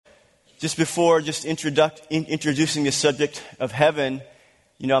just before introducing the subject of heaven,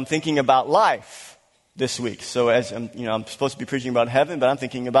 I'm thinking about life this week. So as I'm supposed to be preaching about heaven, but I'm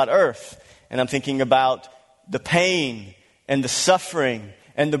thinking about earth. And I'm thinking about the pain and the suffering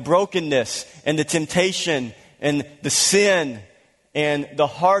and the brokenness and the temptation and the sin and the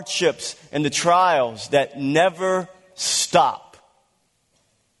hardships and the trials that never stop.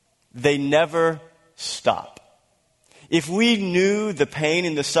 They never stop. If we knew the pain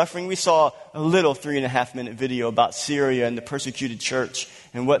and the suffering, we saw a little 3.5-minute video about Syria and the persecuted church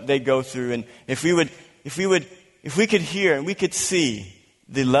and what they go through. And if we could hear and we could see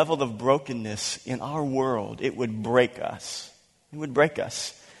the level of brokenness in our world, it would break us. It would break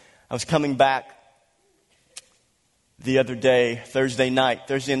us. I was coming back the other day, Thursday night,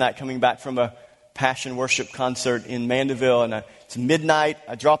 coming back from a Passion Worship concert in Mandeville, and it's midnight.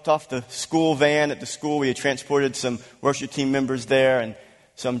 I dropped off the school van at the school. We had transported some worship team members there, and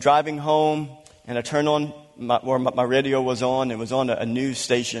so I'm driving home, and I turned on my radio was on. It was on a news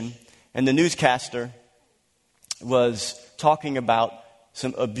station, and the newscaster was talking about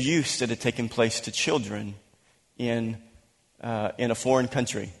some abuse that had taken place to children in a foreign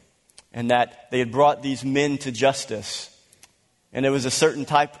country, and that they had brought these men to justice, and there was a certain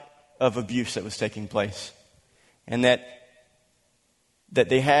type of abuse that was taking place, and that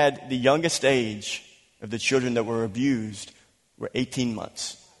they had the youngest age of the children that were abused were 18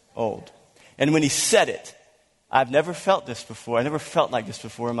 months old. And when he said it, I've never felt this before. I never felt like this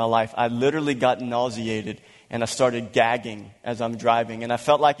before in my life. I literally got nauseated, and I started gagging as I'm driving. And I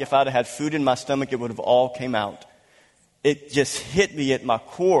felt like if I'd have had food in my stomach, it would have all came out. It just hit me at my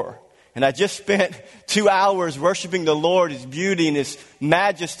core. And I just spent 2 hours worshiping the Lord, His beauty and His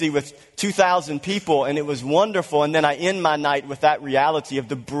majesty with 2,000 people, and it was wonderful. And then I end my night with that reality of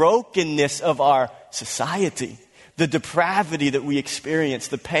the brokenness of our society, the depravity that we experience,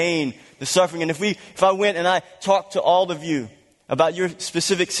 the pain, the suffering. And if I went and I talked to all of you about your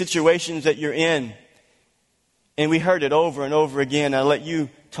specific situations that you're in, and we heard it over and over again, I let you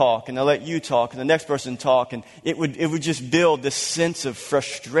talk, and I let you talk, and the next person talk, and it would just build this sense of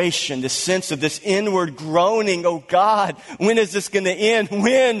frustration, this sense of this inward groaning. Oh God, when is this going to end?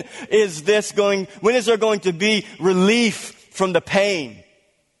 When is there going to be relief from the pain?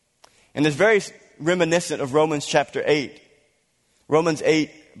 And it's very reminiscent of Romans chapter 8. Romans 8,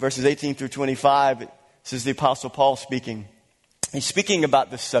 verses 18 through 25, this is the Apostle Paul speaking. He's speaking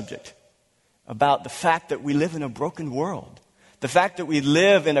about this subject, about the fact that we live in a broken world. The fact that we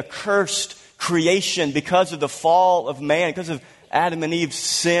live in a cursed creation because of the fall of man, because of Adam and Eve's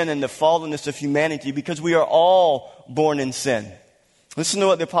sin and the fallenness of humanity, because we are all born in sin. Listen to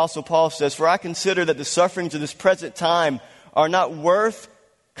what the Apostle Paul says. For I consider that the sufferings of this present time are not worth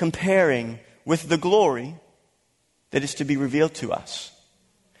comparing with the glory that is to be revealed to us.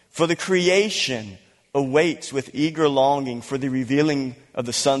 For the creation awaits with eager longing for the revealing of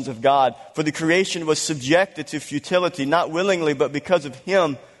the sons of God. For the creation was subjected to futility, not willingly, but because of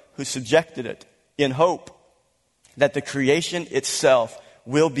Him who subjected it, in hope that the creation itself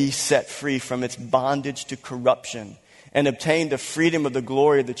will be set free from its bondage to corruption and obtain the freedom of the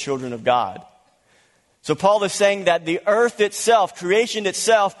glory of the children of God. So Paul is saying that the earth itself, creation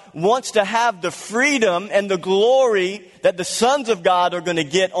itself, wants to have the freedom and the glory that the sons of God are going to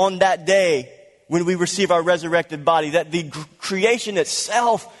get on that day when we receive our resurrected body, that the creation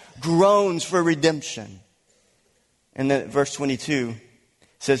itself groans for redemption. And then verse 22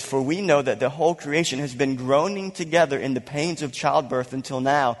 says, for we know that the whole creation has been groaning together in the pains of childbirth until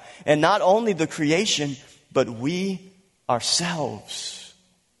now. And not only the creation, but we ourselves,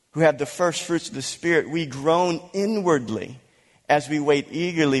 who have the first fruits of the Spirit, we groan inwardly as we wait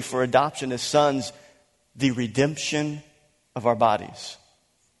eagerly for adoption as sons, the redemption of our bodies.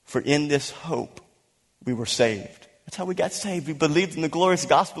 For in this hope we were saved. That's how we got saved. We believed in the glorious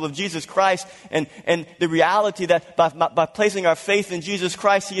gospel of Jesus Christ and the reality that by placing our faith in Jesus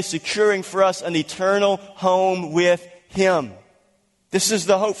Christ, He is securing for us an eternal home with Him. This is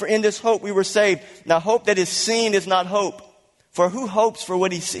the hope. For in this hope we were saved. Now hope that is seen is not hope. For who hopes for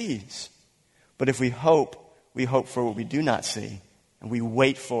what he sees? But if we hope for what we do not see, and we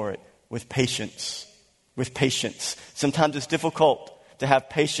wait for it with patience. With patience. Sometimes it's difficult to have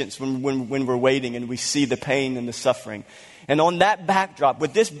patience when we're waiting and we see the pain and the suffering. And on that backdrop,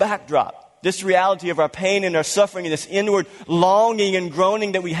 with this backdrop, this reality of our pain and our suffering and this inward longing and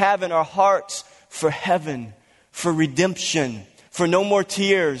groaning that we have in our hearts for heaven, for redemption, for no more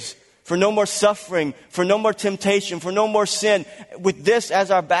tears, for no more suffering, for no more temptation, for no more sin. With this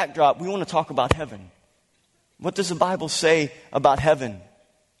as our backdrop, we want to talk about heaven. What does the Bible say about heaven?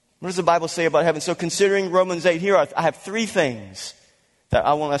 What does the Bible say about heaven? So considering Romans 8, here I have three things that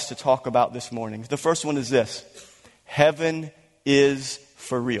I want us to talk about this morning. The first one is this: heaven is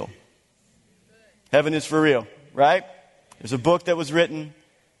for real. Heaven is for real, right? There's a book that was written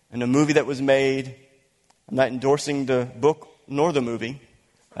and a movie that was made. I'm not endorsing the book nor the movie.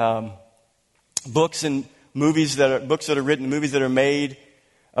 Books that are written, movies that are made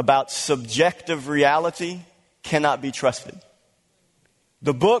about subjective reality cannot be trusted.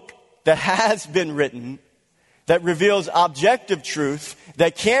 The book that has been written that reveals objective truth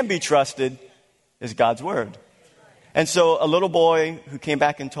that can be trusted is God's Word. And so a little boy who came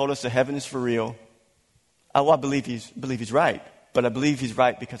back and told us that heaven is for real, I believe he's right. But I believe he's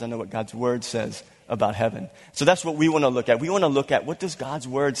right because I know what God's Word says about heaven. So that's what we want to look at. We want to look at, what does God's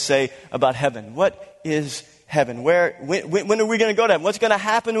Word say about heaven? What is heaven? When are we going to go to heaven? What's going to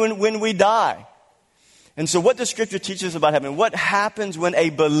happen when we die? And so what does Scripture teach us about heaven? What happens when a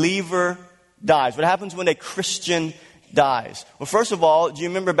believer dies? What happens when a Christian dies? Well, first of all, do you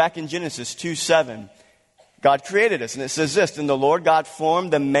remember back in Genesis 2:7? God created us, and it says this: "And the Lord God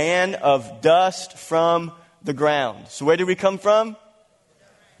formed the man of dust from the ground." So where did we come from?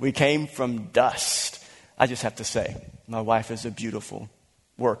 We came from dust. I just have to say, my wife is a beautiful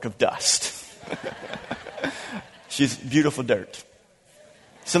work of dust. She's beautiful dirt.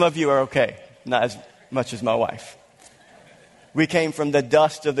 Some of you are okay, not as much as my wife. We came from the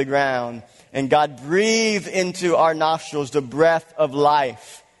dust of the ground, and God breathed into our nostrils the breath of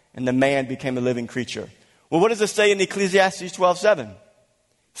life, and the man became a living creature. Well, what does it say in Ecclesiastes 12:7? It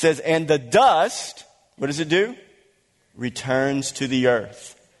says, "And the dust," what does it do? "Returns to the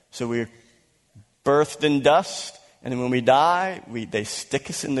earth." So we're birthed in dust, and then when we die, they stick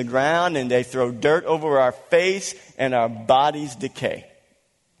us in the ground, and they throw dirt over our face, and our bodies decay.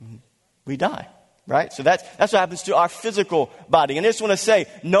 We die, right? So that's what happens to our physical body. And I just want to say,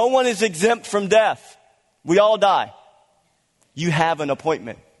 no one is exempt from death. We all die. You have an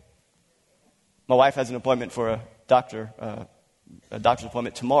appointment. My wife has an appointment for a doctor's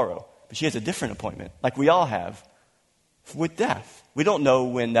appointment tomorrow, but she has a different appointment, like we all have, with death. We don't know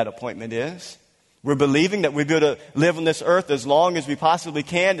when that appointment is. We're believing that we'll be able to live on this earth as long as we possibly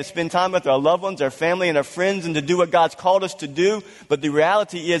can, to spend time with our loved ones, our family, and our friends, and to do what God's called us to do. But the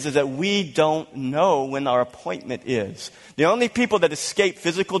reality is that we don't know when our appointment is. The only people that escape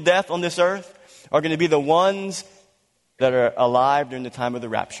physical death on this earth are going to be the ones that are alive during the time of the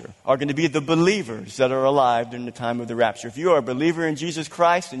rapture, are going to be the believers that are alive during the time of the rapture. If you are a believer in Jesus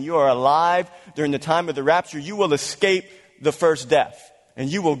Christ and you are alive during the time of the rapture, you will escape the first death,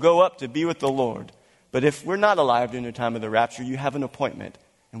 and you will go up to be with the Lord. But if we're not alive during the time of the rapture, you have an appointment,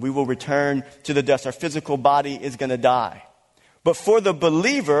 and we will return to the dust. Our physical body is going to die. But for the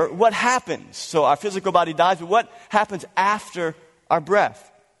believer, what happens? So our physical body dies, but what happens after our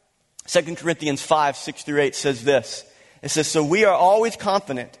breath? 2 Corinthians 5:6-8 says this. It says, "So we are always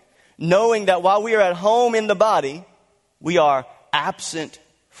confident, knowing that while we are at home in the body, we are absent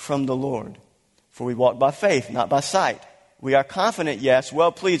from the Lord. For we walk by faith, not by sight. We are confident, yes,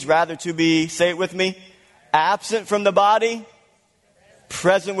 well pleased, rather to be," say it with me, "absent from the body,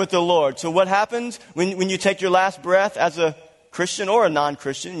 present with the Lord." So what happens when you take your last breath as a Christian or a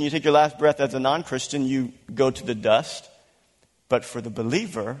non-Christian? And you take your last breath as a non-Christian, you go to the dust. But for the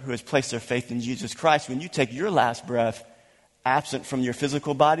believer who has placed their faith in Jesus Christ, when you take your last breath, absent from your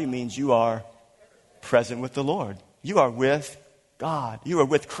physical body means you are present with the Lord. You are with God. You are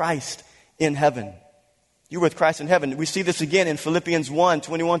with Christ in heaven. You're with Christ in heaven. We see this again in Philippians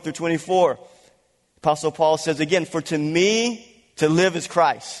 1:21-24. Apostle Paul says again, "For to me, to live is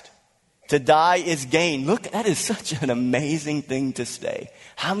Christ. To die is gain." Look, that is such an amazing thing to say.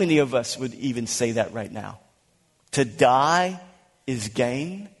 How many of us would even say that right now? To die is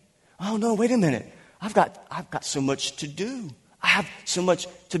gain? Oh no, wait a minute. I've got so much to do. I have so much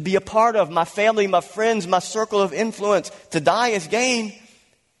to be a part of. My family, my friends, my circle of influence. To die is gain.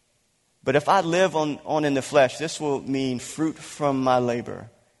 But if I live on in the flesh, this will mean fruit from my labor.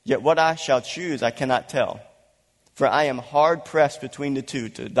 Yet what I shall choose, I cannot tell. For I am hard pressed between the two,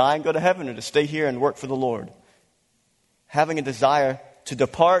 to die and go to heaven, or to stay here and work for the Lord. Having a desire to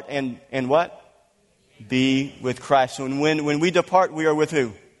depart and what? Be with Christ. So when we depart, we are with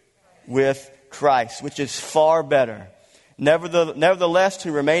who? With Christ, which is far better. Nevertheless,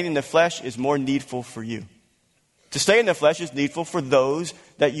 to remain in the flesh is more needful for you. To stay in the flesh is needful for those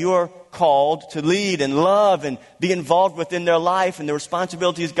that you are called to lead and love and be involved with in their life and the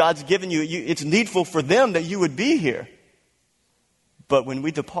responsibilities God's given you. It's needful for them that you would be here. But when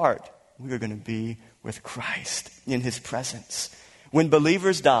we depart, we are going to be with Christ in His presence. When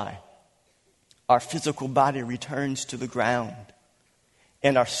believers die, our physical body returns to the ground,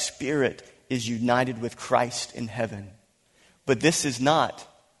 and our spirit is united with Christ in heaven. but this is not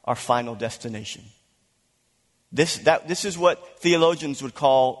our final destination. This is what theologians would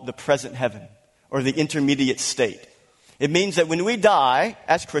call the present heaven, or the intermediate state. It means that when we die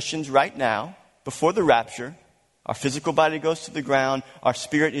as Christians right now, before the rapture, our physical body goes to the ground, our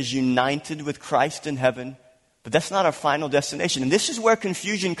spirit is united with Christ in heaven, but that's not our final destination. And this is where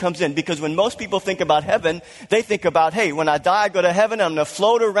confusion comes in, because when most people think about heaven, they think about, hey, when I die, I go to heaven, I'm going to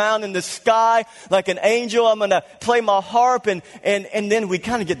float around in the sky like an angel, I'm going to play my harp, and then we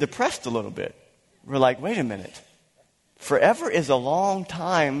kind of get depressed a little bit. We're like, wait a minute. Forever is a long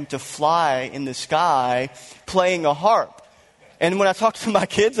time to fly in the sky playing a harp. And when I talk to my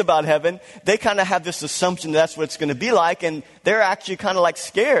kids about heaven, they kind of have this assumption that's what it's going to be like, and they're actually kind of like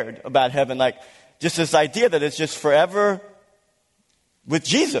scared about heaven, like just this idea that it's just forever with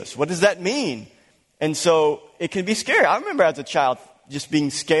Jesus. What does that mean? And so it can be scary. I remember as a child just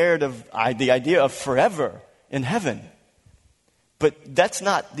being scared of the idea of forever in heaven. But that's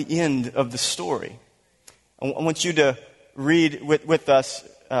not the end of the story. I want you to read with us,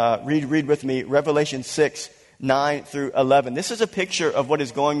 read with me, Revelation 6:9 through 11. This is a picture of what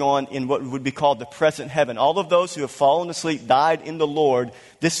is going on in what would be called the present heaven. All of those who have fallen asleep, died in the Lord,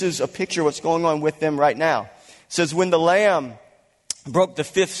 this is a picture of what's going on with them right now. It says, when the Lamb broke the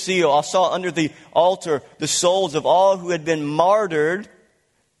fifth seal, I saw under the altar the souls of all who had been martyred,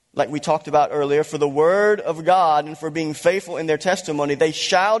 like we talked about earlier, for the word of God and for being faithful in their testimony. They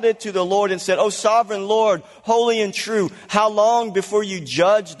shouted to the Lord and said, O sovereign Lord, holy and true, how long before you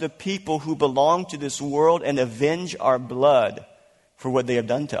judge the people who belong to this world and avenge our blood for what they have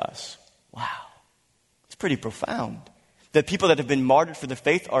done to us? Wow. It's pretty profound. The people that have been martyred for the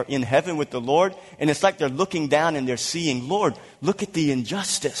faith are in heaven with the Lord, and it's like they're looking down and they're seeing, Lord, look at the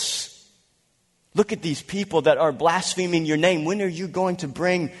injustice. Look at these people that are blaspheming your name. When are you going to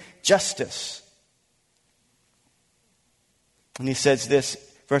bring justice? And he says this,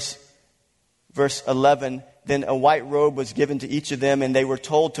 verse 11, then a white robe was given to each of them, and they were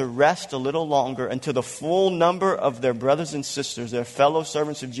told to rest a little longer until the full number of their brothers and sisters, their fellow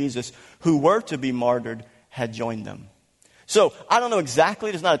servants of Jesus, who were to be martyred, had joined them. So, I don't know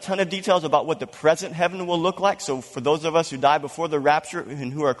exactly, there's not a ton of details about what the present heaven will look like. So for those of us who die before the rapture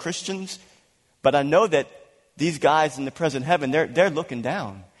and who are Christians, but I know that these guys in the present heaven, they're looking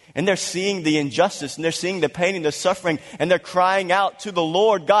down. And they're seeing the injustice, and they're seeing the pain and the suffering, and they're crying out to the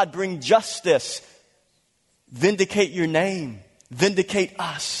Lord, God, bring justice. Vindicate your name. Vindicate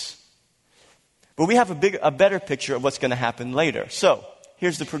us. But we have a better picture of what's going to happen later. So,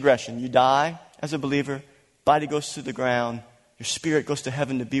 here's the progression. You die as a believer, body goes to the ground, your spirit goes to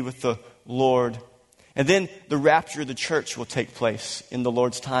heaven to be with the Lord. And then the rapture of the church will take place in the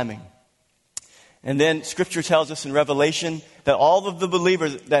Lord's timing. And then Scripture tells us in Revelation that all of the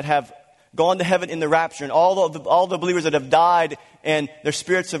believers that have gone to heaven in the rapture, and all the believers that have died and their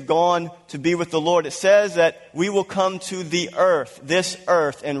spirits have gone to be with the Lord, it says that we will come to the earth, this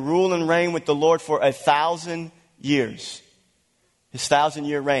earth, and rule and reign with the Lord for 1,000 years. His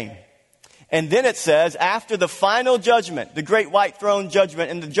 1,000-year reign. And then it says, after the final judgment, the great white throne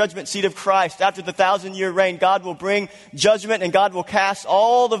judgment and the judgment seat of Christ, after the 1,000-year reign, God will bring judgment, and God will cast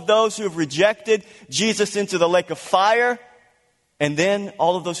all of those who have rejected Jesus into the lake of fire. And then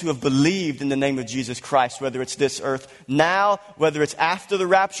all of those who have believed in the name of Jesus Christ, whether it's this earth now, whether it's after the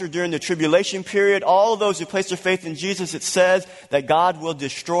rapture during the tribulation period, all of those who place their faith in Jesus, it says that God will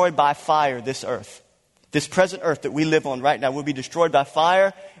destroy by fire this earth. This present earth that we live on right now will be destroyed by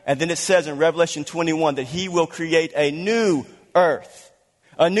fire. And then it says in Revelation 21 that he will create a new earth,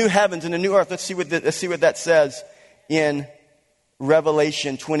 a new heavens and a new earth. Let's see what that says in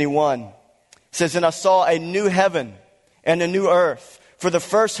Revelation 21. It says, and I saw a new heaven and a new earth, for the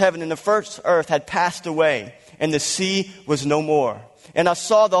first heaven and the first earth had passed away, and the sea was no more. And I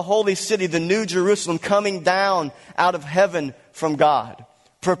saw the holy city, the new Jerusalem, coming down out of heaven from God,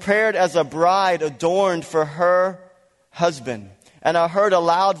 prepared as a bride adorned for her husband. And I heard a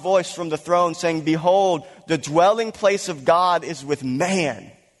loud voice from the throne saying, behold, the dwelling place of God is with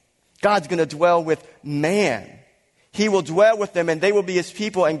man. God's going to dwell with man. He will dwell with them, and they will be his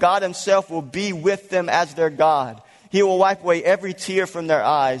people, and God himself will be with them as their God. He will wipe away every tear from their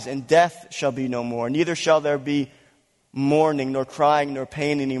eyes, and death shall be no more. Neither shall there be mourning, nor crying, nor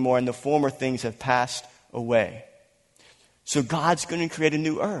pain anymore, and the former things have passed away. So God's going to create a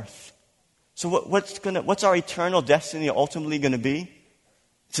new earth. So what's our eternal destiny ultimately going to be?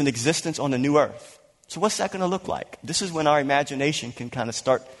 It's an existence on a new earth. So what's that going to look like? This is when our imagination can kind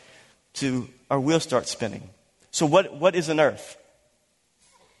of our wheels start spinning. So what is an earth?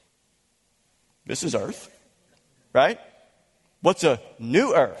 This is earth, right? What's a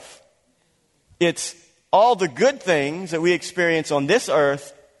new earth? It's all the good things that we experience on this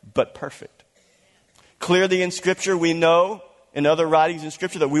earth, but perfect. Clearly in Scripture, we know in other writings in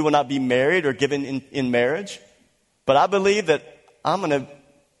Scripture that we will not be married or given in marriage. But I believe that I'm going to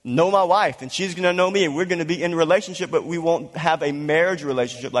know my wife and she's going to know me and we're going to be in a relationship, but we won't have a marriage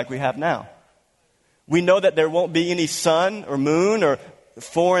relationship like we have now. We know that there won't be any sun or moon or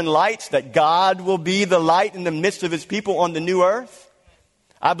foreign lights, that God will be the light in the midst of his people on the new earth.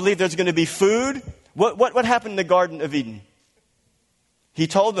 I believe there's going to be food. What happened in the Garden of Eden? He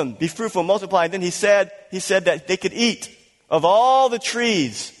told them, be fruitful, multiply. And then he said that they could eat of all the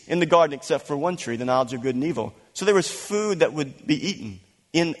trees in the garden except for one tree, the knowledge of good and evil. So there was food that would be eaten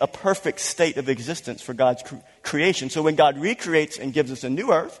in a perfect state of existence for God's creation. So when God recreates and gives us a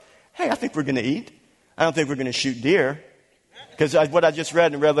new earth, hey, I think we're going to eat. I don't think we're going to shoot deer. Because what I just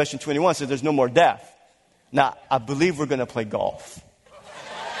read in Revelation 21 says there's no more death. Now, I believe we're going to play golf.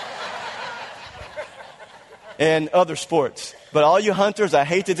 And other sports. But all you hunters, I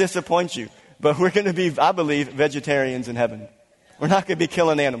hate to disappoint you, but we're going to be, I believe, vegetarians in heaven. We're not going to be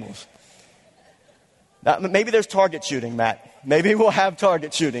killing animals. Now, maybe there's target shooting, Matt. Maybe we'll have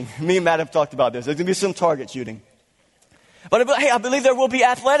target shooting. Me and Matt have talked about this. There's going to be some target shooting. But hey, I believe there will be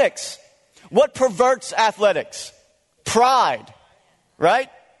athletics. What perverts athletics? Pride, right?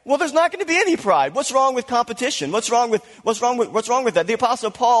 Well, there's not going to be any pride. What's wrong with competition? What's wrong with that? The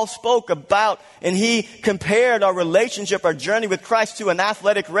Apostle Paul spoke about and he compared our relationship, our journey with Christ to an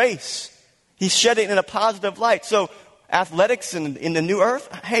athletic race. He shed it in a positive light. So athletics in the new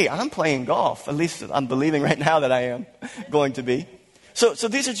earth, hey, I'm playing golf. At least I'm believing right now that I am going to be. So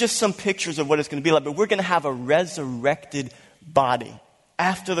these are just some pictures of what it's going to be like. But we're going to have a resurrected body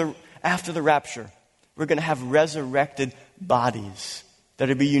after the rapture. We're going to have resurrected bodies that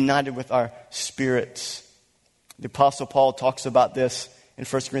will be united with our spirits. The Apostle Paul talks about this in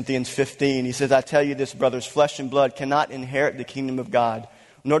 1 Corinthians 15. He says, I tell you this, brothers, flesh and blood cannot inherit the kingdom of God,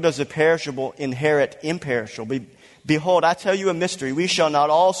 nor does the perishable inherit imperishable. Behold, I tell you a mystery. We shall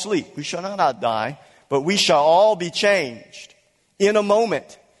not all sleep. We shall not die, but we shall all be changed in a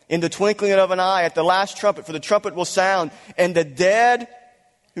moment, in the twinkling of an eye, at the last trumpet. For the trumpet will sound, and the dead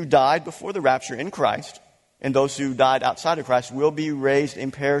who died before the rapture in Christ and those who died outside of Christ will be raised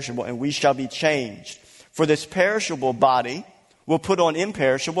imperishable, and we shall be changed. For this perishable body will put on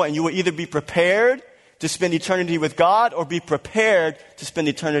imperishable, and you will either be prepared to spend eternity with God or be prepared to spend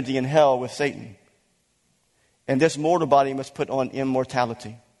eternity in hell with Satan. And this mortal body must put on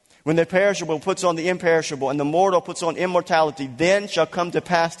immortality. When the perishable puts on the imperishable and the mortal puts on immortality, then shall come to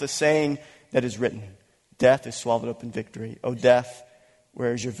pass the saying that is written, death is swallowed up in victory. O death,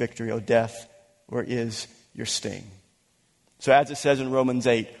 where is your victory? O death, where is your sting? So as it says in Romans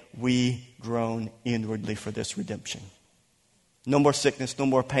 8, we groan inwardly for this redemption. No more sickness, no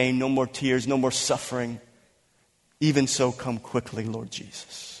more pain, no more tears, no more suffering. Even so, come quickly, Lord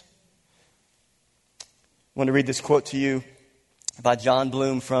Jesus. I want to read this quote to you by John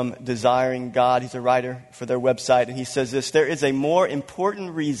Bloom from Desiring God. He's a writer for their website, and he says this: there is a more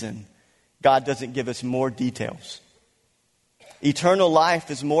important reason God doesn't give us more details. Eternal life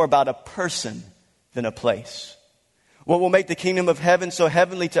is more about a person than a place. What will make the kingdom of heaven so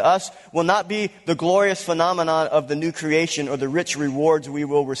heavenly to us will not be the glorious phenomenon of the new creation or the rich rewards we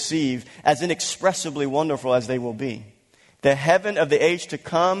will receive, as inexpressibly wonderful as they will be. The heaven of the age to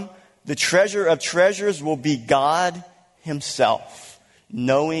come, the treasure of treasures, will be God himself,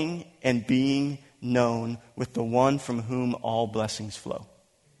 knowing and being known with the one from whom all blessings flow.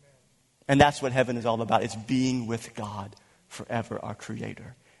 And that's what heaven is all about. It's being with God forever, our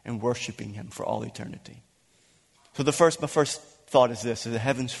Creator, and worshiping him for all eternity. So my first thought is this, is that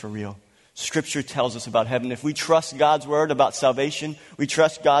heaven's for real. Scripture tells us about heaven. If we trust God's word about salvation, we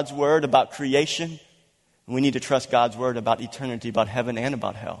trust God's word about creation, and we need to trust God's word about eternity, about heaven and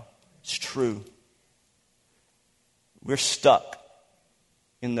about hell. It's true. We're stuck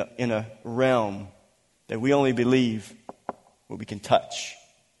in a realm that we only believe what we can touch,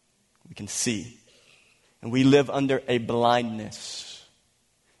 we can see. And we live under a blindness.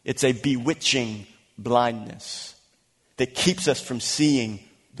 It's a bewitching blindness that keeps us from seeing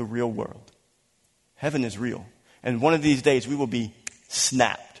the real world. Heaven is real. And one of these days we will be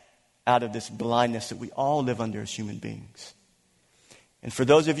snapped out of this blindness that we all live under as human beings. And for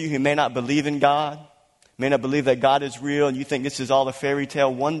those of you who may not believe in God, may not believe that God is real, and you think this is all a fairy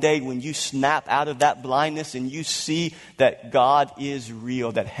tale, one day when you snap out of that blindness and you see that God is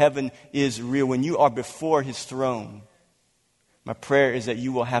real, that heaven is real, when you are before his throne, my prayer is that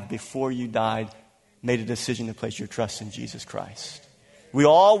you will have, before you died, made a decision to place your trust in Jesus Christ. We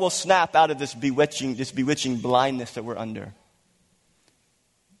all will snap out of this bewitching blindness that we're under.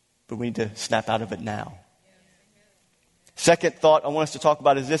 But we need to snap out of it now. Second thought I want us to talk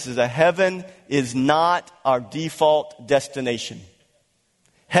about is this, is that heaven is not our default destination.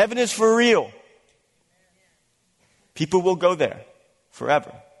 Heaven is for real. People will go there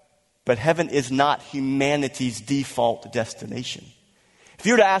forever. But heaven is not humanity's default destination. If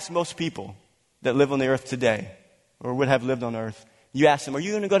you were to ask most people that live on the earth today, or would have lived on earth, you ask them, are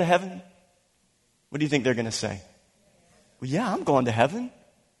you going to go to heaven? What do you think they're going to say? Well, yeah, I'm going to heaven.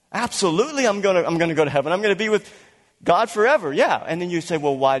 Absolutely, I'm going to go to heaven. I'm going to be with God forever, yeah. And then you say,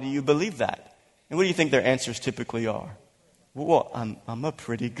 well, why do you believe that? And what do you think their answers typically are? Well, I'm a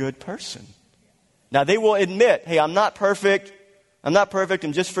pretty good person. Now, they will admit, hey, I'm not perfect. I'm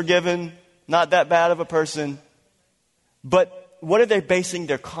just forgiven. Not that bad of a person. But what are they basing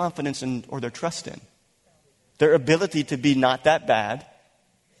their confidence in or their trust in? Their ability to be not that bad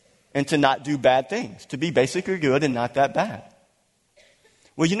and to not do bad things. To be basically good and not that bad.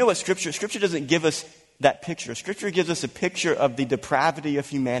 Well, you know what Scripture doesn't give us that picture. Scripture gives us a picture of the depravity of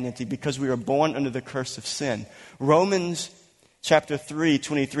humanity because we are born under the curse of sin. Romans chapter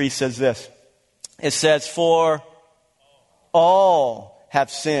 3:23 says this. It says, for all have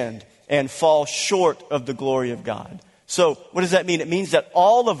sinned and fall short of the glory of God. So what does that mean? It means that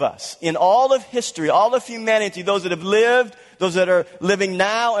all of us, in all of history, all of humanity, those that have lived, those that are living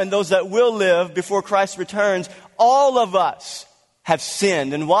now, and those that will live before Christ returns, all of us have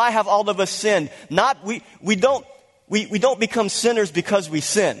sinned. And why have all of us sinned? We don't become sinners because we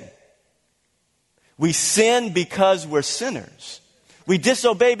sin. We sin because we're sinners. We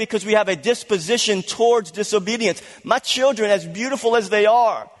disobey because we have a disposition towards disobedience. My children, as beautiful as they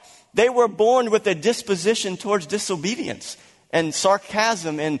are, they were born with a disposition towards disobedience and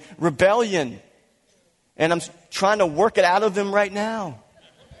sarcasm and rebellion. And I'm trying to work it out of them right now.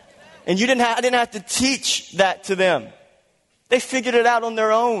 And I didn't have to teach that to them. They figured it out on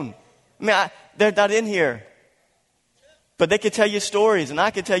their own. I mean, they're not in here. But they could tell you stories, and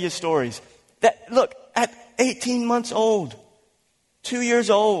I could tell you stories. Look, at 18 months old, 2 years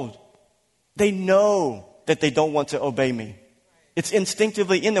old, they know that they don't want to obey me. It's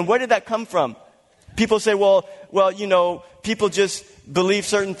instinctively in them. Where did that come from? People say, well, people just believe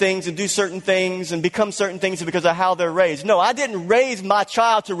certain things and do certain things and become certain things because of how they're raised. No, I didn't raise my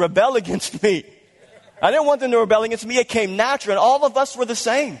child to rebel against me. I didn't want them to rebel against me. It came natural, and all of us were the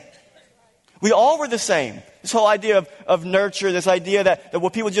same. We all were the same. This whole idea of nurture, this idea that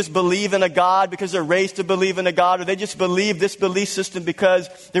people just believe in a God because they're raised to believe in a God, or they just believe this belief system because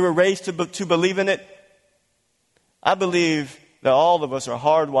they were raised to believe in it. I believe that all of us are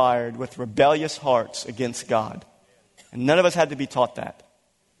hardwired with rebellious hearts against God. And none of us had to be taught that.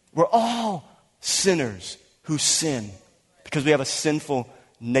 We're all sinners who sin because we have a sinful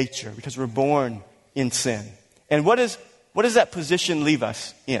nature, because we're born in sin. And what does that position leave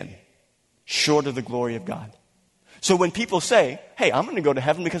us in? Short of the glory of God. So when people say, hey, I'm going to go to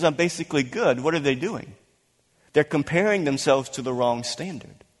heaven because I'm basically good, what are they doing? They're comparing themselves to the wrong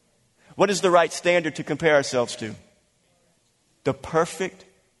standard. What is the right standard to compare ourselves to? The perfect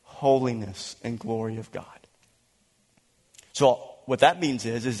holiness and glory of God. So what that means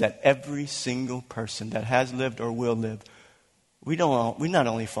is that every single person that has lived or will live, we not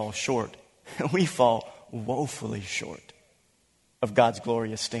only fall short, we fall woefully short of God's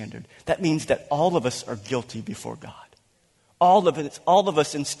glorious standard. That means that all of us are guilty before God. All of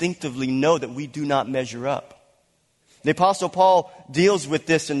us instinctively know that we do not measure up. The Apostle Paul deals with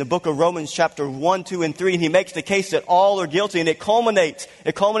this in the book of Romans chapter 1, 2, and 3, and he makes the case that all are guilty, and it culminates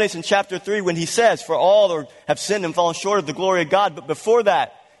in chapter 3 when he says, for all have sinned and fallen short of the glory of God. But before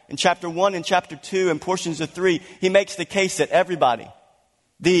that, in chapter 1 and chapter 2 and portions of 3, he makes the case that everybody,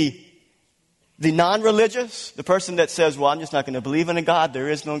 the non-religious, the person that says, well, I'm just not going to believe in a God, there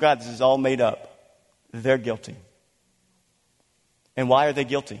is no God, this is all made up, they're guilty. And why are they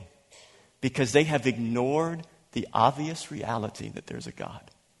guilty? Because they have ignored the obvious reality that there's a God.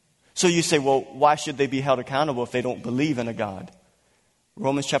 So you say, well, why should they be held accountable if they don't believe in a God?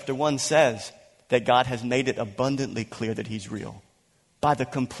 Romans chapter 1 says that God has made it abundantly clear that he's real by the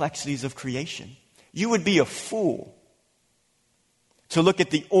complexities of creation. You would be a fool to look at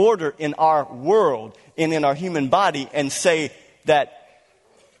the order in our world and in our human body and say that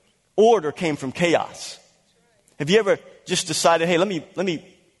order came from chaos. Have you ever just decided, hey, let me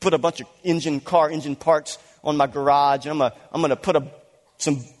put a bunch of car engine parts on my garage, and I'm gonna put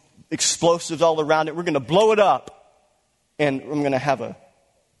some explosives all around it. We're gonna blow it up, and I'm gonna have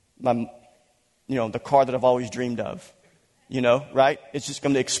the car that I've always dreamed of. Right? It's just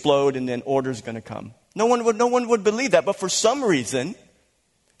gonna explode, and then order's gonna come. No one would believe that, but for some reason,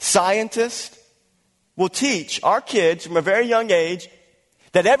 scientists will teach our kids from a very young age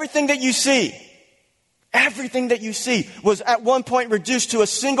that everything that you see Everything that you see was at one point reduced to a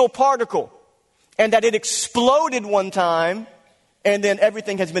single particle, and that it exploded one time, and then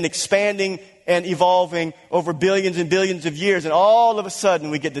everything has been expanding and evolving over billions and billions of years, and all of a sudden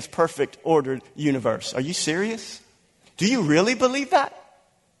we get this perfect ordered universe. Are you serious? Do you really believe that?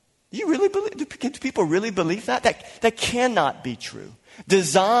 Do people really believe that? That cannot be true.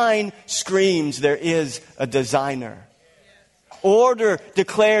 Design screams there is a designer. Order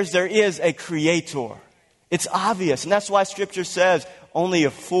declares there is a creator. It's obvious, and that's why Scripture says only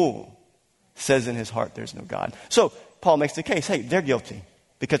a fool says in his heart there's no God. So Paul makes the case, hey, they're guilty.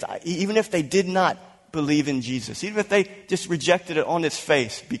 Because even if they did not believe in Jesus, even if they just rejected it on its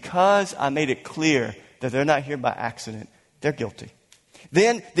face, because I made it clear that they're not here by accident, they're guilty.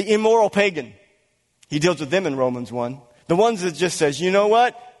 Then the immoral pagan, he deals with them in Romans 1. The ones that just says, you know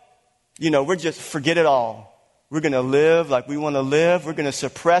what? We're just forget it all. We're going to live like we want to live. We're going to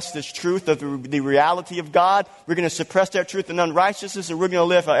suppress this truth of the reality of God. We're going to suppress that truth in unrighteousness, and we're going to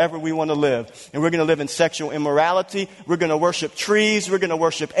live however we want to live. And we're going to live in sexual immorality. We're going to worship trees. We're going to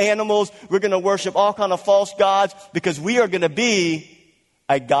worship animals. We're going to worship all kind of false gods because we are going to be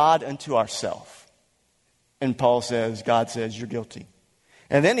a God unto ourselves. And God says, you're guilty.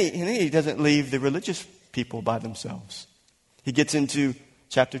 And then he doesn't leave the religious people by themselves. He gets into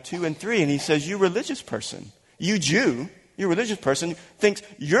chapter 2 and 3, and he says, you religious person, you Jew, you religious person, thinks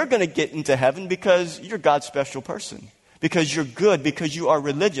you're going to get into heaven because you're God's special person, because you're good, because you are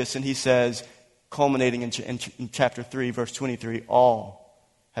religious. And he says, culminating in chapter 3, verse 23, all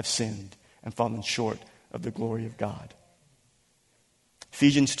have sinned and fallen short of the glory of God.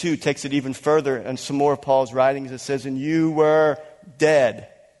 Ephesians 2 takes it even further, and some more of Paul's writings. It says, and you were dead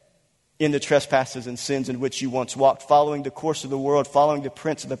in the trespasses and sins in which you once walked, following the course of the world, following the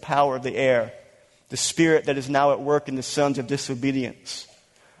prince of the power of the air, the spirit that is now at work in the sons of disobedience,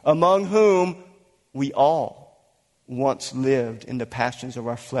 among whom we all once lived in the passions of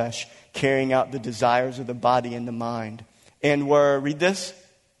our flesh, carrying out the desires of the body and the mind, and were, read this,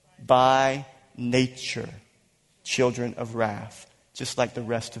 by nature children of wrath, just like the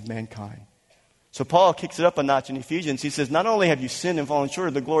rest of mankind. So Paul kicks it up a notch in Ephesians. He says, not only have you sinned and fallen short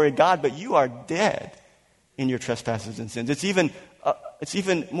of the glory of God, but you are dead in your trespasses and sins. It's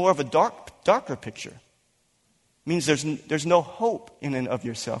even more of a darker picture. It means there's no hope in and of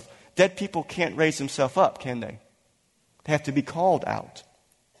yourself. Dead people can't raise themselves up, can they? They have to be called out.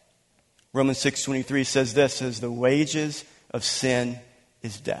 Romans 6:23 says this, says the wages of sin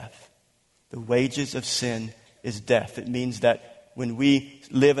is death. The wages of sin is death. It means that when we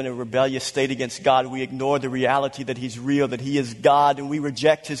live in a rebellious state against God, we ignore the reality that He's real, that He is God, and we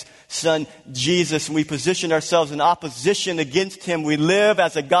reject His Son, Jesus, and we position ourselves in opposition against Him. We live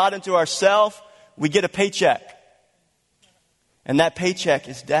as a God unto ourselves. We get a paycheck. And that paycheck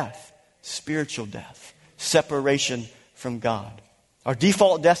is death, spiritual death, separation from God. Our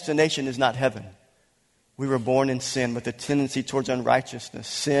default destination is not heaven. We were born in sin with a tendency towards unrighteousness.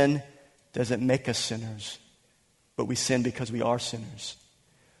 Sin doesn't make us sinners, but we sin because we are sinners.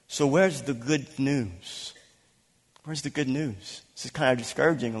 So where's the good news? Where's the good news? This is kind of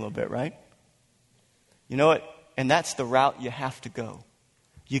discouraging a little bit, right? You know what? And that's the route you have to go.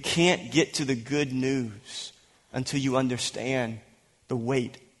 You can't get to the good news until you understand the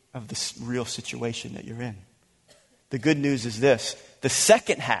weight of the real situation that you're in. The good news is this. The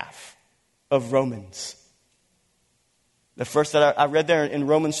second half of Romans. The first that I read there in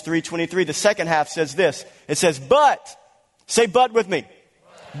Romans 3:23, the second half says this. It says, but, say but with me.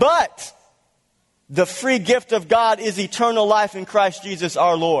 But the free gift of God is eternal life in Christ Jesus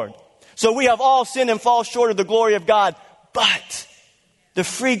our Lord. So we have all sinned and fall short of the glory of God. But the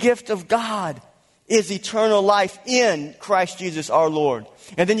free gift of God is eternal life in Christ Jesus our Lord.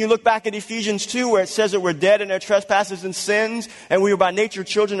 And then you look back at Ephesians 2 where it says that we're dead in our trespasses and sins and we were by nature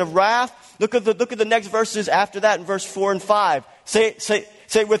children of wrath. Look at the next verses after that in verse 4 and 5. Say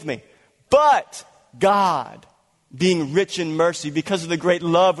it with me. But God, being rich in mercy because of the great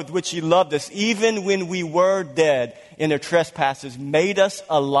love with which He loved us, even when we were dead in our trespasses, made us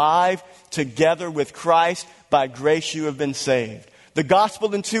alive together with Christ. By grace you have been saved. The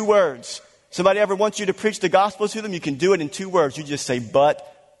gospel in 2 words. Somebody ever wants you to preach the gospel to them? You can do it in 2 words. You just say,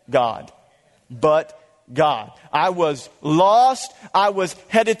 but God. But God. I was lost. I was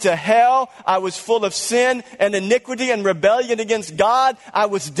headed to hell. I was full of sin and iniquity and rebellion against God. I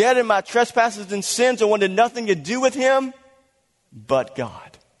was dead in my trespasses and sins. I wanted nothing to do with Him. But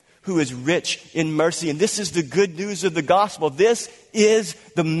God, who is rich in mercy. And this is the good news of the gospel. This is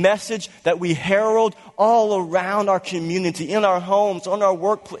the message that we herald all around our community, in our homes, on our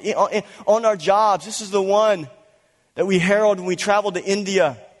workplace, on our jobs. This is the one that we herald when we travel to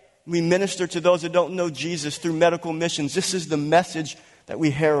India We minister to those that don't know Jesus through medical missions. This is the message that we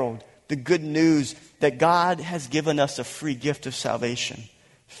herald, the good news that God has given us a free gift of salvation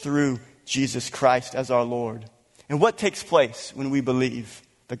through Jesus Christ as our Lord. And what takes place when we believe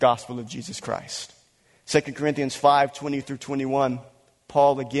the gospel of Jesus Christ? 2 Corinthians 5:20 through 21,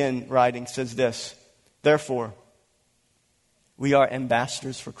 Paul again writing says this, "Therefore, we are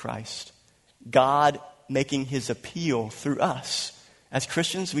ambassadors for Christ, God making his appeal through us." As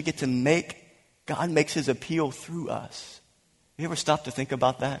Christians, we get to God makes his appeal through us. You ever stop to think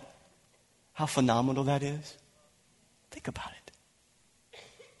about that? How phenomenal that is? Think about it.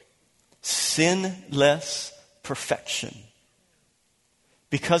 Sinless perfection.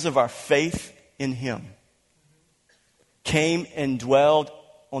 Because of our faith in him, came and dwelled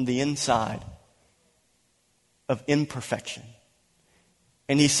on the inside of imperfection.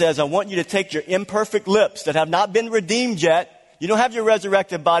 And he says, I want you to take your imperfect lips that have not been redeemed yet. You don't have your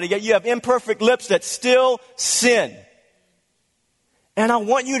resurrected body yet. You have imperfect lips that still sin. And I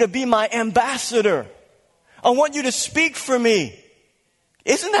want you to be my ambassador. I want you to speak for me.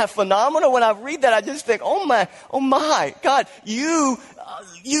 Isn't that phenomenal? When I read that, I just think, oh my, God, you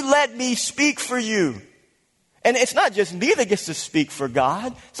let me speak for you. And it's not just me that gets to speak for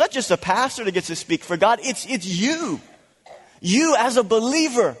God. It's not just a pastor that gets to speak for God. It's you. You as a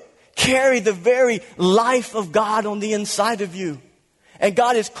believer carry the very life of God on the inside of you. And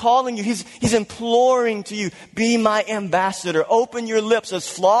God is calling you. He's imploring to you, be my ambassador. Open your lips, as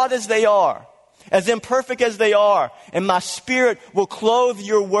flawed as they are, as imperfect as they are, and my Spirit will clothe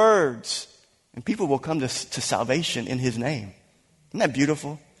your words. And people will come to salvation in his name. Isn't that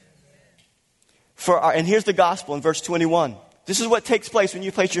beautiful? And here's the gospel in verse 21. This is what takes place when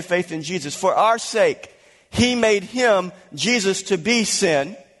you place your faith in Jesus. For our sake, he made him, Jesus, to be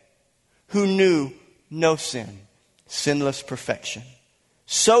sin, who knew no sin, sinless perfection,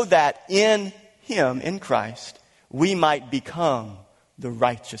 so that in him, in Christ, we might become the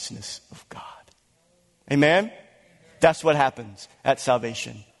righteousness of God. Amen? That's what happens at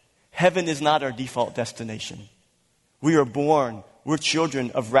salvation. Heaven is not our default destination. We are born, we're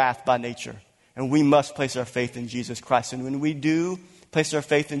children of wrath by nature, and we must place our faith in Jesus Christ. And when we do place our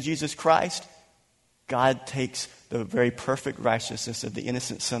faith in Jesus Christ, God takes the very perfect righteousness of the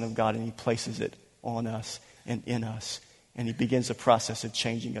innocent Son of God and he places it on us and in us. And he begins the process of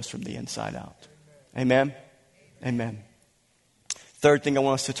changing us from the inside out. Amen? Amen. Third thing I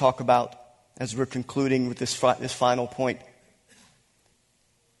want us to talk about as we're concluding with this final point.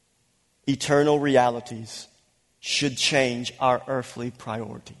 Eternal realities should change our earthly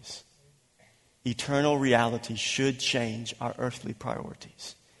priorities. Eternal realities should change our earthly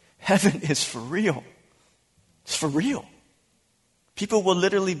priorities. Heaven is for real. It's for real. People will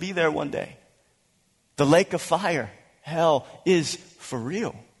literally be there one day. The lake of fire, hell, is for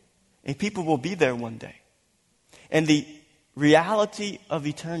real. And people will be there one day. And the reality of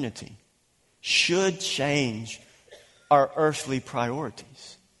eternity should change our earthly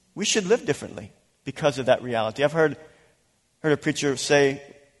priorities. We should live differently because of that reality. I've heard a preacher say,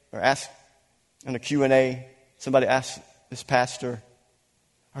 or ask in a Q&A, somebody asked this pastor,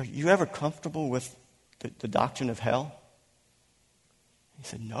 are you ever comfortable with the doctrine of hell? He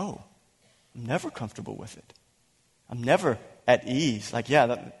said, no, I'm never comfortable with it. I'm never at ease. Like,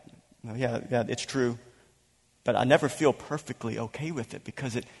 yeah, it's true. But I never feel perfectly okay with it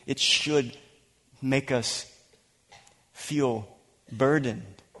because it should make us feel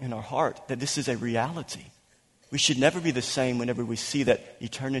burdened in our heart that this is a reality. We should never be the same whenever we see that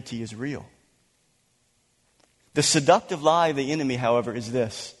eternity is real. The seductive lie of the enemy, however, is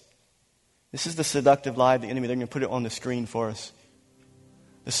this. This is the seductive lie of the enemy. They're going to put it on the screen for us.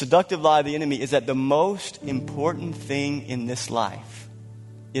 The seductive lie of the enemy is that the most important thing in this life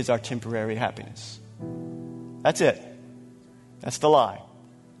is our temporary happiness. That's it. That's the lie.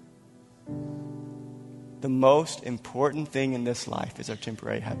 The most important thing in this life is our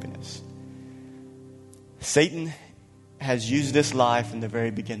temporary happiness. Satan has used this lie from the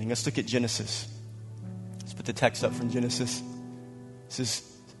very beginning. Let's look at Genesis. Let's put the text up from Genesis. This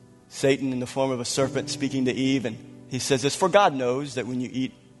is Satan in the form of a serpent speaking to Eve, and he says this, for God knows that when you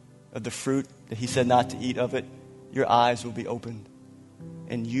eat of the fruit that he said not to eat of it, your eyes will be opened,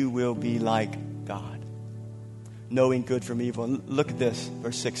 and you will be like God, knowing good from evil. And look at this,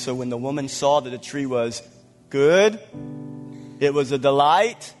 verse 6. So when the woman saw that the tree was good, it was a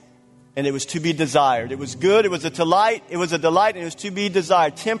delight, and it was to be desired. It was good, it was a delight, and it was to be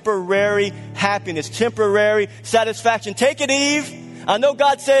desired. Temporary happiness, temporary satisfaction. Take it, Eve. I know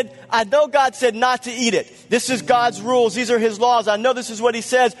God said not to eat it. This is God's rules. These are his laws. I know this is what he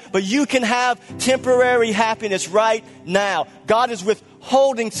says, but you can have temporary happiness right now. God is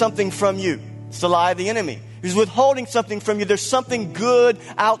withholding something from you. It's the lie of the enemy. He's withholding something from you. There's something good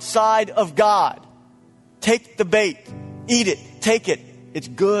outside of God. Take the bait. Eat it. Take it. It's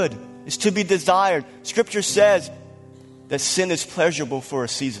good. It's to be desired. Scripture says that sin is pleasurable for a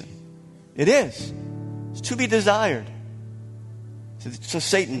season. It is. It's to be desired. So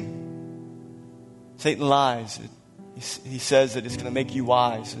Satan lies. He says that it's going to make you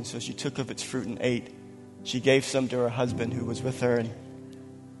wise. And so she took of its fruit and ate. She gave some to her husband who was with her,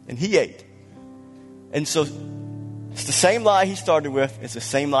 and he ate. And so it's the same lie he started with. It's the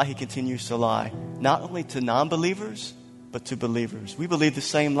same lie he continues to lie. Not only to non-believers, but to believers. We believe the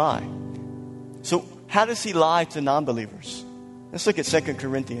same lie. So how does he lie to non-believers? Let's look at 2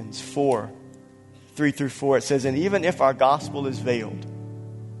 Corinthians 4, 3 through 4. It says, and even if our gospel is veiled,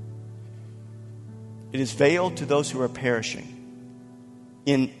 it is veiled to those who are perishing.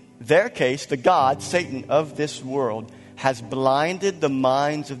 In their case, the God, Satan of this world, has blinded the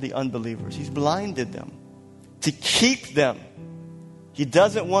minds of the unbelievers. He's blinded them to keep them. He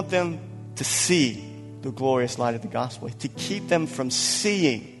doesn't want them to see the glorious light of the gospel, to keep them from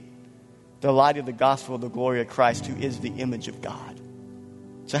seeing the light of the gospel of the glory of Christ, who is the image of God.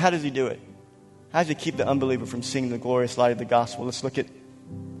 So how does he do it? How does he keep the unbeliever from seeing the glorious light of the gospel? Let's look at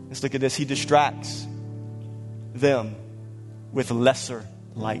this. He distracts them with lesser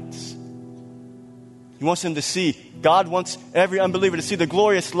lights. He wants them to see. God wants every unbeliever to see the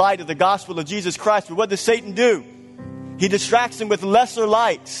glorious light of the gospel of Jesus Christ. But what does Satan do? He distracts them with lesser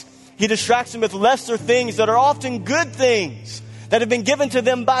lights. He distracts them with lesser things that are often good things that have been given to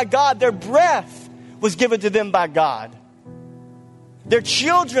them by God. Their breath was given to them by God. Their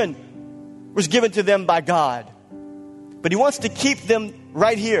children was given to them by God. But he wants to keep them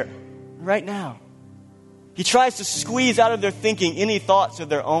right here, right now. He tries to squeeze out of their thinking any thoughts of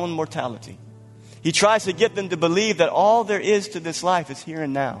their own mortality. He tries to get them to believe that all there is to this life is here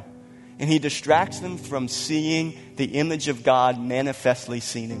and now. And he distracts them from seeing the image of God manifestly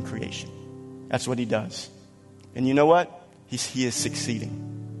seen in creation. That's what he does. And you know what? He is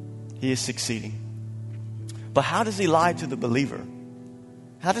succeeding. He is succeeding. But how does he lie to the believer?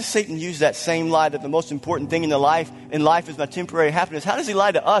 How does Satan use that same lie that the most important thing in life is my temporary happiness? How does he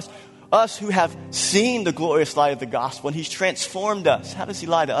lie to us who have seen the glorious light of the gospel, and he's transformed us? How does he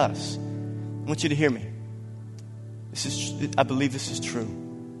lie to us? I want you to hear me. I believe this is true.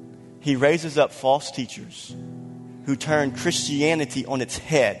 He raises up false teachers who turn Christianity on its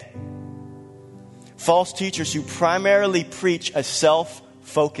head. False teachers who primarily preach a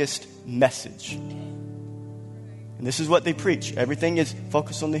self-focused message. And this is what they preach. Everything is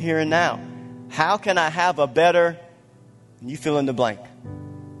focused on the here and now. How can I have a better, and you fill in the blank.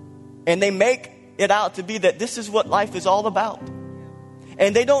 And they make it out to be that this is what life is all about.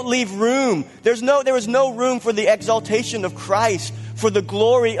 And they don't leave room. There is no room for the exaltation of Christ, for the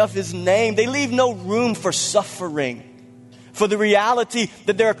glory of his name. They leave no room for suffering, for the reality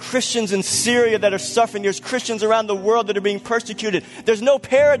that there are Christians in Syria that are suffering. There's Christians around the world that are being persecuted. There's no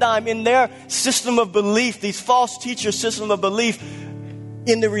paradigm in their system of belief, these false teachers' system of belief,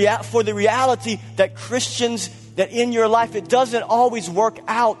 for the reality that Christians, that in your life it doesn't always work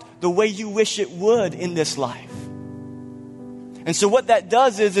out the way you wish it would in this life. And so what that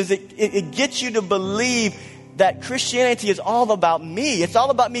does is it gets you to believe that Christianity is all about me. It's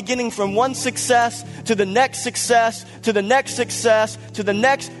all about me getting from one success to the next success, to the next success, to the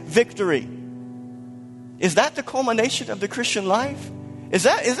next victory. Is that the culmination of the Christian life? Is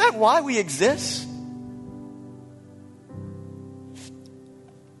that why we exist?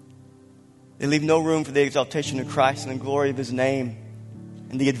 They leave no room for the exaltation of Christ and the glory of his name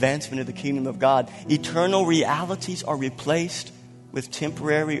and the advancement of the kingdom of God. Eternal realities are replaced with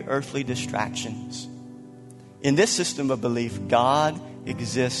temporary earthly distractions. In this system of belief, God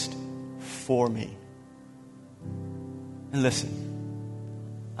exists for me. And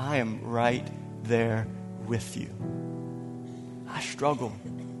listen, I am right there with you. I struggle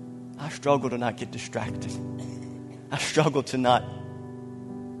to not get distracted. I struggle to not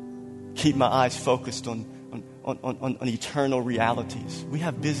keep my eyes focused on eternal realities. We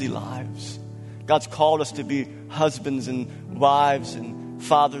have busy lives. God's called us to be husbands and wives and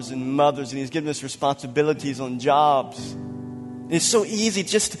fathers and mothers, and he's given us responsibilities on jobs. And it's so easy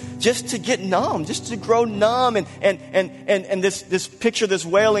just to get numb, just to grow numb. And this picture, this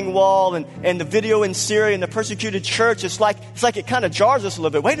Wailing Wall and the video in Syria and the persecuted church, it's like it kind of jars us a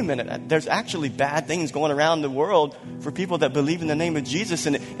little bit. Wait a minute, there's actually bad things going around the world for people that believe in the name of Jesus,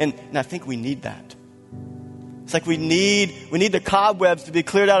 and I think we need that. It's like we need the cobwebs to be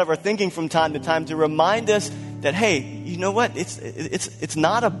cleared out of our thinking from time to time to remind us that, hey, you know what? It's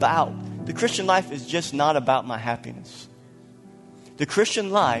not about, the Christian life is just not about my happiness. The Christian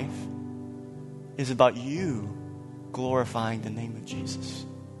life is about you glorifying the name of Jesus.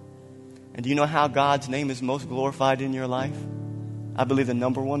 And do you know how God's name is most glorified in your life? I believe the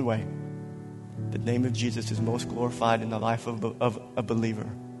number one way the name of Jesus is most glorified in the life of a believer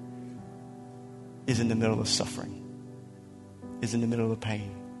is in the middle of suffering, is in the middle of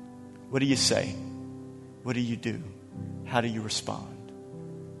pain. What do you say? What do you do? How do you respond?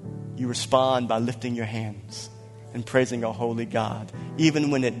 You respond by lifting your hands and praising a holy God, even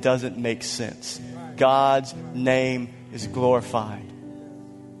when it doesn't make sense. God's name is glorified.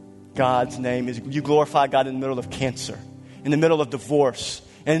 God's name is, you glorify God in the middle of cancer, in the middle of divorce,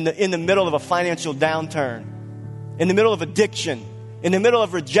 and in the middle of a financial downturn, in the middle of addiction, in the middle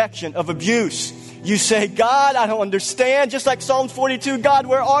of rejection, of abuse. You say, God, I don't understand. Just like Psalms 42, God,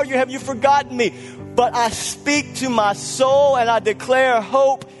 where are you? Have you forgotten me? But I speak to my soul and I declare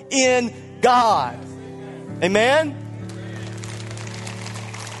hope in God. Amen?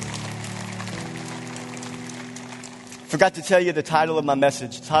 Forgot to tell you the title of my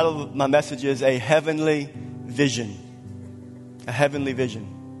message. The title of my message is A Heavenly Vision. A heavenly vision.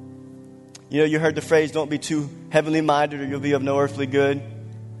 You know, you heard the phrase, don't be too heavenly minded or you'll be of no earthly good.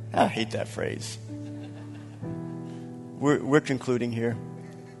 I hate that phrase. We're concluding here.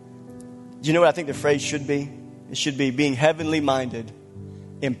 Do you know what I think the phrase should be? It should be, being heavenly minded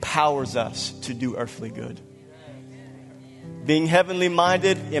empowers us to do earthly good. Being heavenly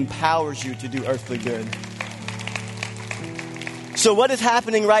minded empowers you to do earthly good. So what is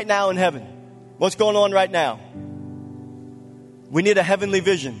happening right now in heaven? What's going on right now? We need a heavenly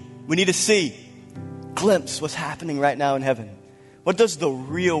vision. We need to see, glimpse what's happening right now in heaven. What does the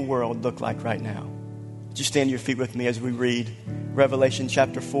real world look like right now? Would you stand to your feet with me as we read Revelation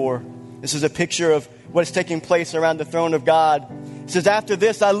chapter 4? This is a picture of what is taking place around the throne of God. It says, after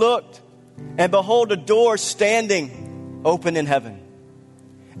this I looked, and behold, a door standing open in heaven.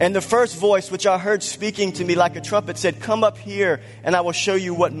 And the first voice which I heard speaking to me like a trumpet said, come up here, and I will show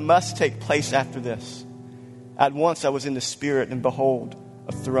you what must take place after this. At once I was in the Spirit, and behold,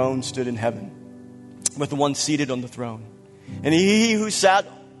 a throne stood in heaven, with the one seated on the throne. And he who sat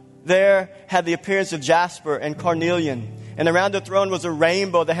there had the appearance of jasper and carnelian. And around the throne was a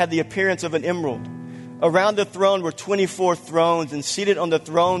rainbow that had the appearance of an emerald. Around the throne were 24 thrones, and seated on the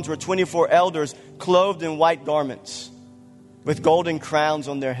thrones were 24 elders, clothed in white garments, with golden crowns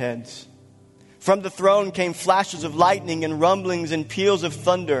on their heads. From the throne came flashes of lightning and rumblings and peals of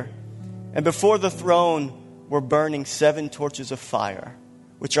thunder. And before the throne were burning 7 torches of fire,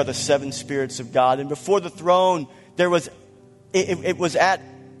 which are the 7 spirits of God. And before the throne there was, it was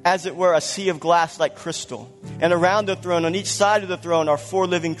as it were, a sea of glass like crystal. And around the throne, on each side of the throne, are 4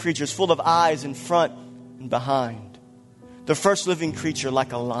 living creatures full of eyes in front and behind. The first living creature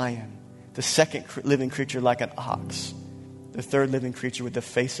like a lion. The second living creature like an ox. The third living creature with the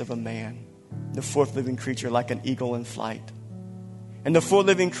face of a man. The fourth living creature like an eagle in flight. And the 4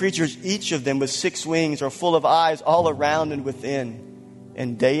 living creatures, each of them with 6 wings, are full of eyes all around and within.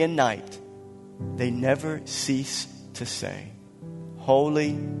 And day and night, they never cease to say,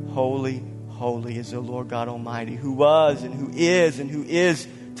 holy, holy, holy is the Lord God Almighty, who was and who is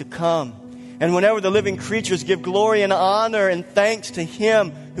to come. And whenever the living creatures give glory and honor and thanks to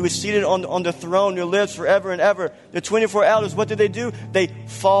Him who is seated on the throne, who lives forever and ever, the 24 elders, what do? They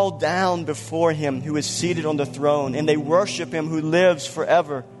fall down before Him who is seated on the throne, and they worship Him who lives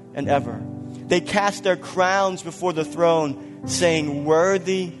forever and ever. They cast their crowns before the throne, saying,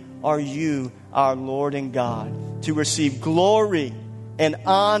 worthy are you, our Lord and God, to receive glory and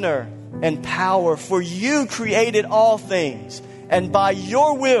honor and power, for you created all things, and by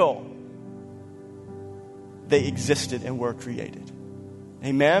your will they existed and were created.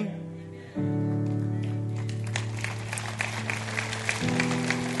 Amen?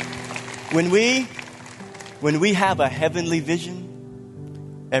 When we have a heavenly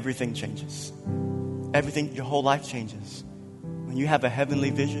vision, everything changes. Everything, your whole life changes. When you have a heavenly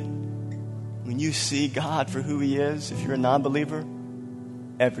vision, when you see God for who He is, if you're a non-believer,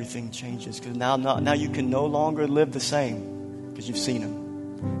 everything changes. Because now you can no longer live the same because you've seen Him.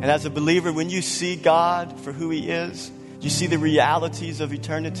 And as a believer, when you see God for who He is, you see the realities of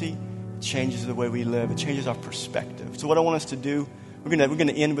eternity, it changes the way we live. It changes our perspective. So what I want us to do, we're going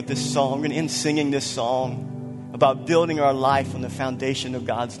to end with this song. We're going to end singing this song about building our life on the foundation of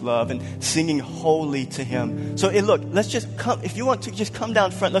God's love and singing holy to Him. So look, let's just come. If you want to, just come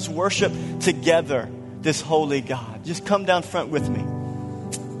down front. Let's worship together this holy God. Just come down front with me.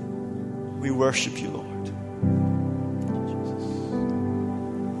 We worship you, Lord.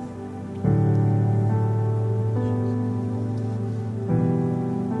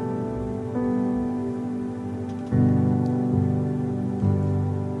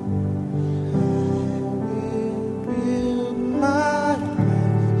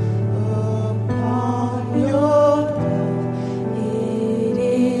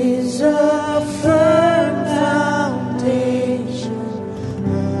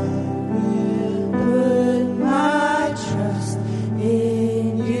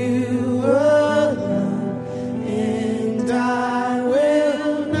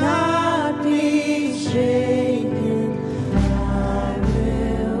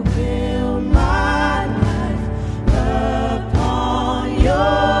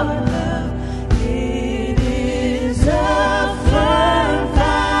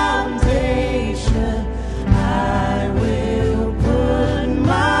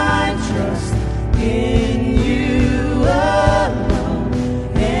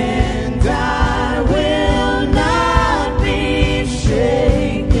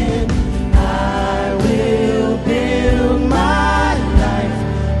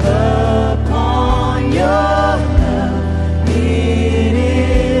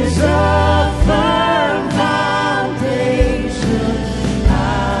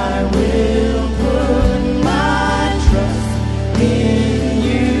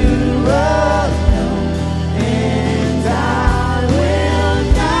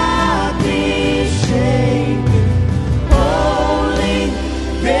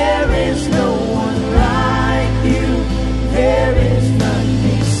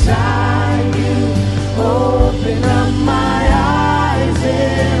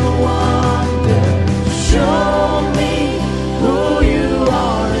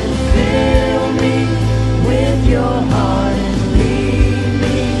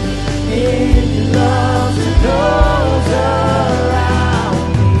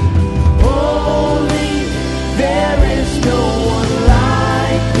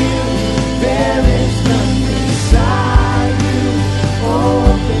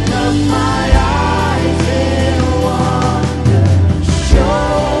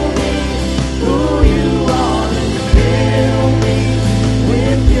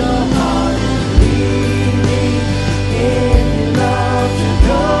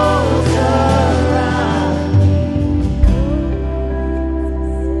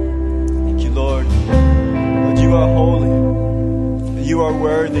 are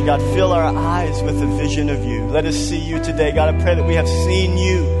worthy. God, fill our eyes with a vision of you. Let us see you today. God, I pray that we have seen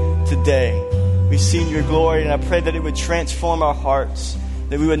you today. We've seen your glory, and I pray that it would transform our hearts,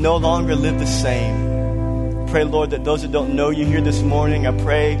 that we would no longer live the same. I pray, Lord, that those that don't know you here this morning, I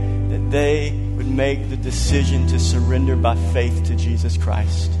pray that they would make the decision to surrender by faith to Jesus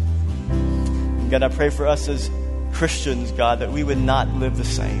Christ. And God, I pray for us as Christians, God, that we would not live the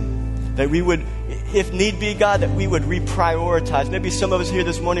same. That we would, if need be, God, that we would reprioritize. Maybe some of us here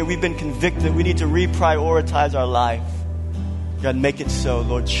this morning, we've been convicted. We need to reprioritize our life. God, make it so.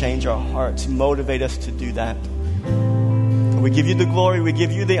 Lord, change our hearts. Motivate us to do that. We give you the glory. We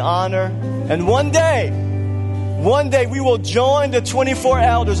give you the honor. And one day we will join the 24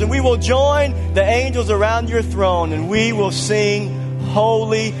 elders and we will join the angels around your throne and we will sing,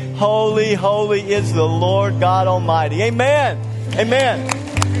 holy, holy, holy is the Lord God Almighty. Amen. Amen.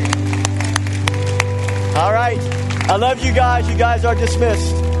 All right. I love you guys. You guys are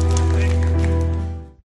dismissed.